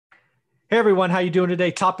Hey everyone, how you doing today?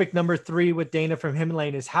 Topic number 3 with Dana from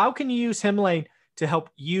Himlane is how can you use Himlane to help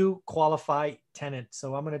you qualify tenants?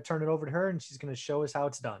 So I'm going to turn it over to her and she's going to show us how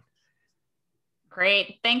it's done.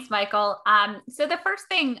 Great. Thanks, Michael. So the first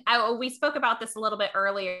thing, we spoke about this a little bit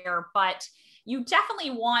earlier, but you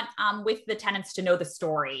definitely want with the tenants to know the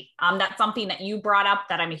story. That's something that you brought up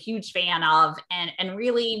that I'm a huge fan of, and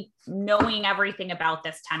really knowing everything about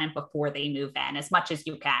this tenant before they move in as much as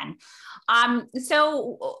you can.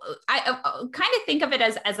 So I kind of think of it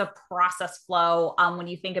as a process flow when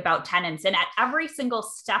you think about tenants. And at every single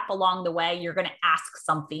step along the way, you're going to ask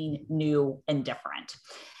something new and different.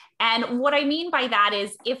 And what I mean by that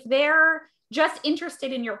is if they're just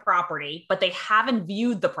interested in your property, but they haven't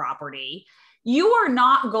viewed the property, you are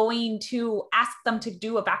not going to ask them to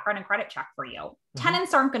do a background and credit check for you. Mm-hmm.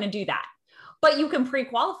 Tenants aren't going to do that, but you can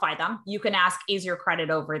pre-qualify them. You can ask, is your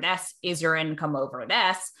credit over this? Is your income over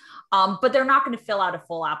this? But they're not going to fill out a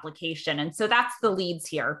full application. And so that's the leads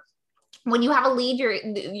here. When you have a lead,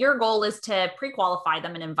 your goal is to pre-qualify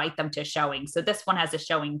them and invite them to showing. So this one has a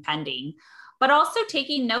showing pending, but also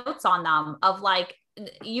taking notes on them of like,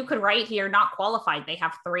 you could write here, not qualified. They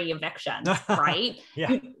have 3 evictions, right?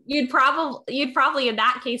 Yeah. You'd probably in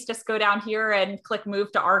that case, just go down here and click move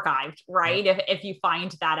to archived, right? Yeah. If you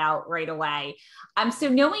find that out right away. So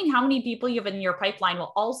knowing how many people you have in your pipeline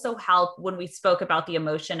will also help when we spoke about the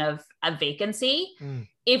emotion of a vacancy.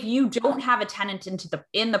 If you don't have a tenant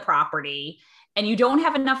in the property, and you don't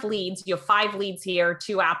have enough leads, you have 5 leads here,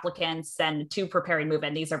 2 applicants and 2 preparing move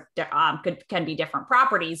in. These are can be different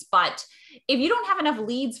properties, but if you don't have enough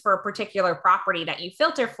leads for a particular property that you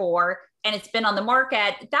filter for, and it's been on the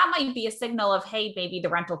market, that might be a signal of, hey, maybe the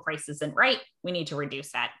rental price isn't right. We need to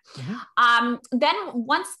reduce that. Mm-hmm. Then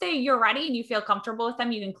once you're ready and you feel comfortable with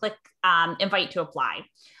them, you can click invite to apply.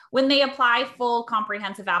 When they apply, full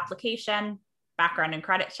comprehensive application, background and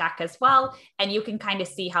credit check as well, and you can kind of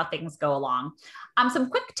see how things go along. Some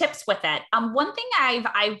quick tips with it. One thing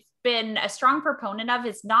I've been a strong proponent of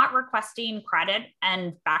is not requesting credit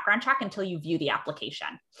and background check until you view the application.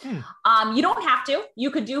 You don't have to. You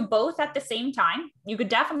could do both at the same time. You could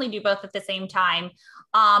definitely do both at the same time.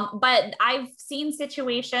 But I've seen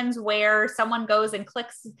situations where someone goes and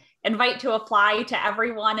clicks invite to apply to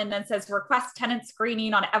everyone and then says request tenant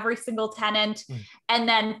screening on every single tenant. And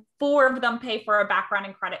then 4 of them pay for a background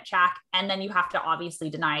and credit check. And then you have to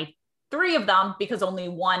obviously deny 3 of them because only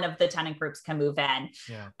 1 of the tenant groups can move in.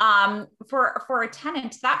 Yeah. For a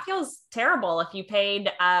tenant, that feels terrible. If you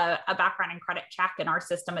paid a background and credit check in our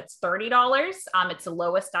system, it's $30. It's the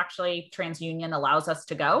lowest actually TransUnion allows us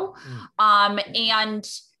to go. And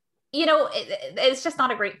you know, it's just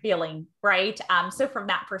not a great feeling, right? So from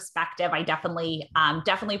that perspective, I definitely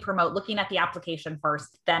promote looking at the application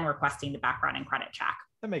first, then requesting the background and credit check.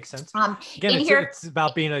 That makes sense. Again, it's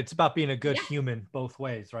about being a good human both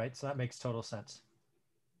ways, right? So that makes total sense.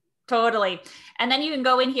 Totally. And then you can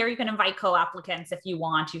go in here, you can invite co-applicants if you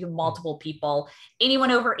want, you can multiple people,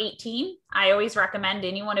 anyone over 18. I always recommend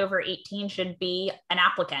anyone over 18 should be an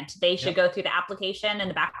applicant. They should go through the application and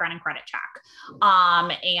the background and credit check.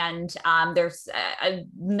 There's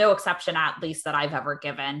no exception, at least that I've ever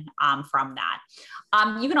given from that.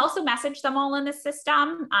 You can also message them all in the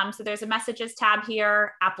system. So there's a messages tab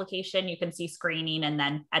here, application, you can see screening and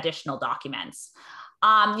then additional documents.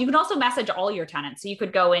 You can also message all your tenants. So you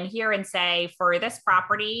could go in here and say, for this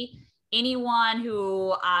property, anyone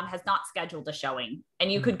who has not scheduled a showing,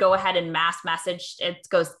 and you could go ahead and mass message, it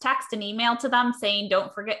goes text and email to them saying,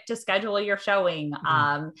 don't forget to schedule your showing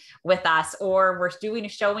with us, or we're doing a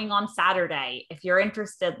showing on Saturday. If you're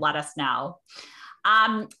interested, let us know.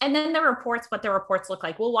 And then the reports, what the reports look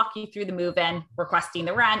like. We'll walk you through the move-in, requesting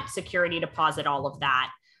the rent, security deposit, all of that.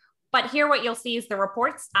 But here what you'll see is the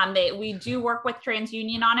reports. We do work with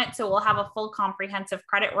TransUnion on it. So we'll have a full comprehensive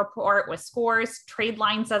credit report with scores, trade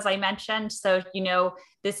lines, as I mentioned. So, you know,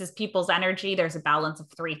 this is People's Energy. There's a balance of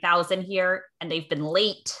 3,000 here and they've been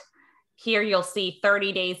late. Here you'll see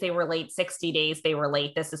 30 days they were late, 60 days they were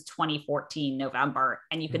late. This is 2014 November,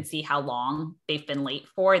 and you can see how long they've been late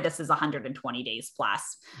for. This is 120 days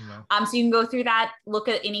plus. So you can go through that, look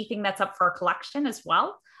at anything that's up for collection as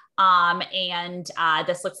well.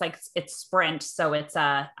 This looks like it's Sprint, so it's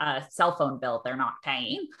a cell phone bill they're not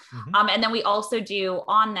paying. And then we also do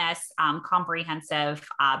on this comprehensive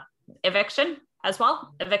eviction as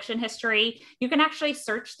well, eviction history. You can actually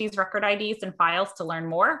search these record IDs and files to learn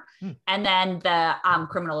more. And then the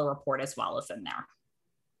criminal report as well is in there.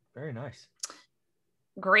 Very nice.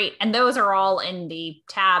 Great. And those are all in the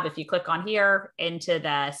tab. If you click on here into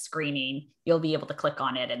the screening, you'll be able to click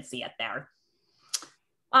on it and see it there.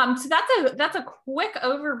 So that's a quick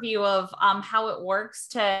overview of how it works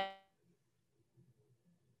to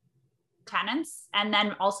tenants, and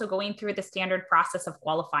then also going through the standard process of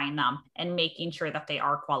qualifying them and making sure that they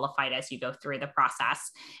are qualified as you go through the process.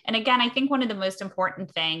 And again, I think one of the most important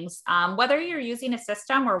things, whether you're using a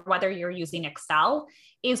system or whether you're using Excel,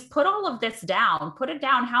 is put all of this down, put it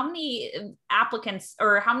down. How many applicants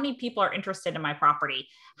or how many people are interested in my property?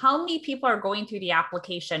 How many people are going through the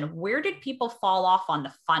application? Where did people fall off on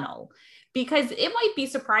the funnel? Because it might be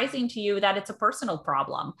surprising to you that it's a personal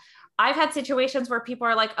problem. I've had situations where people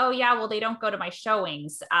are like, oh yeah, well, they don't go to my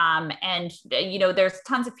showings. And you know, there's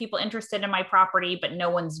tons of people interested in my property, but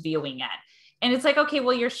no one's viewing it. And it's like, okay,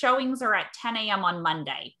 well, your showings are at 10 a.m. on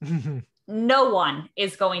Monday. No one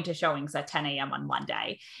is going to showings at 10 a.m. on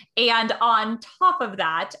Monday. And on top of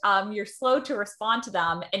that, you're slow to respond to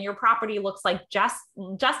them, and your property looks like just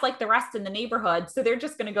like the rest in the neighborhood. So they're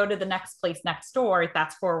just going to go to the next place next door, if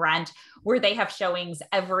that's for rent, where they have showings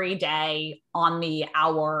every day on the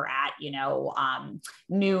hour at, you know,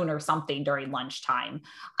 noon or something during lunchtime.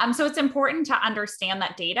 So it's important to understand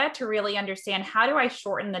that data to really understand, how do I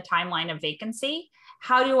shorten the timeline of vacancy?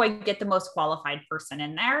 How do I get the most qualified person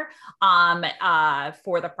in there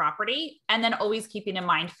for the property? And then always keeping in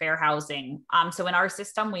mind fair housing. So in our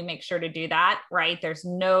system, we make sure to do that, right? There's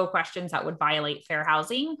no questions that would violate fair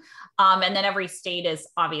housing. And then every state is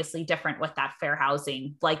obviously different with that fair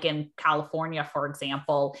housing. Like in California, for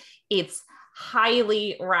example, it's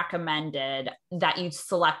highly recommended that you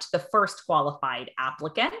select the first qualified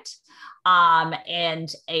applicant.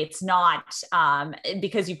 And it's not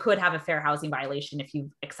because you could have a fair housing violation if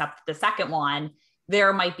you accept the second one.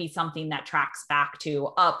 There might be something that tracks back to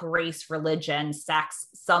race, religion, sex,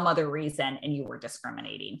 some other reason, and you were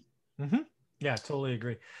discriminating. Mm-hmm. Yeah, totally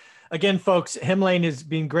agree. Again, folks, Hemlane is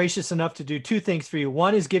being gracious enough to do two things for you.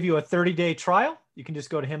 One is give you a 30-day trial. You can just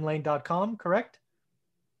go to hemlane.com, correct?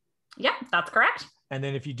 Yep, that's correct. And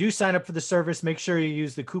then if you do sign up for the service, make sure you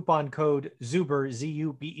use the coupon code ZUBER,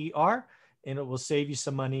 Z-U-B-E-R, and it will save you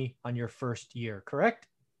some money on your first year, correct?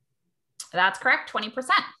 That's correct, 20%.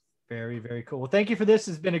 Very, very cool. Well, thank you for this.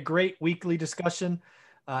 It's been a great weekly discussion.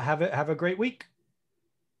 Have a great week.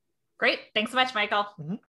 Great. Thanks so much, Michael. Mm-hmm.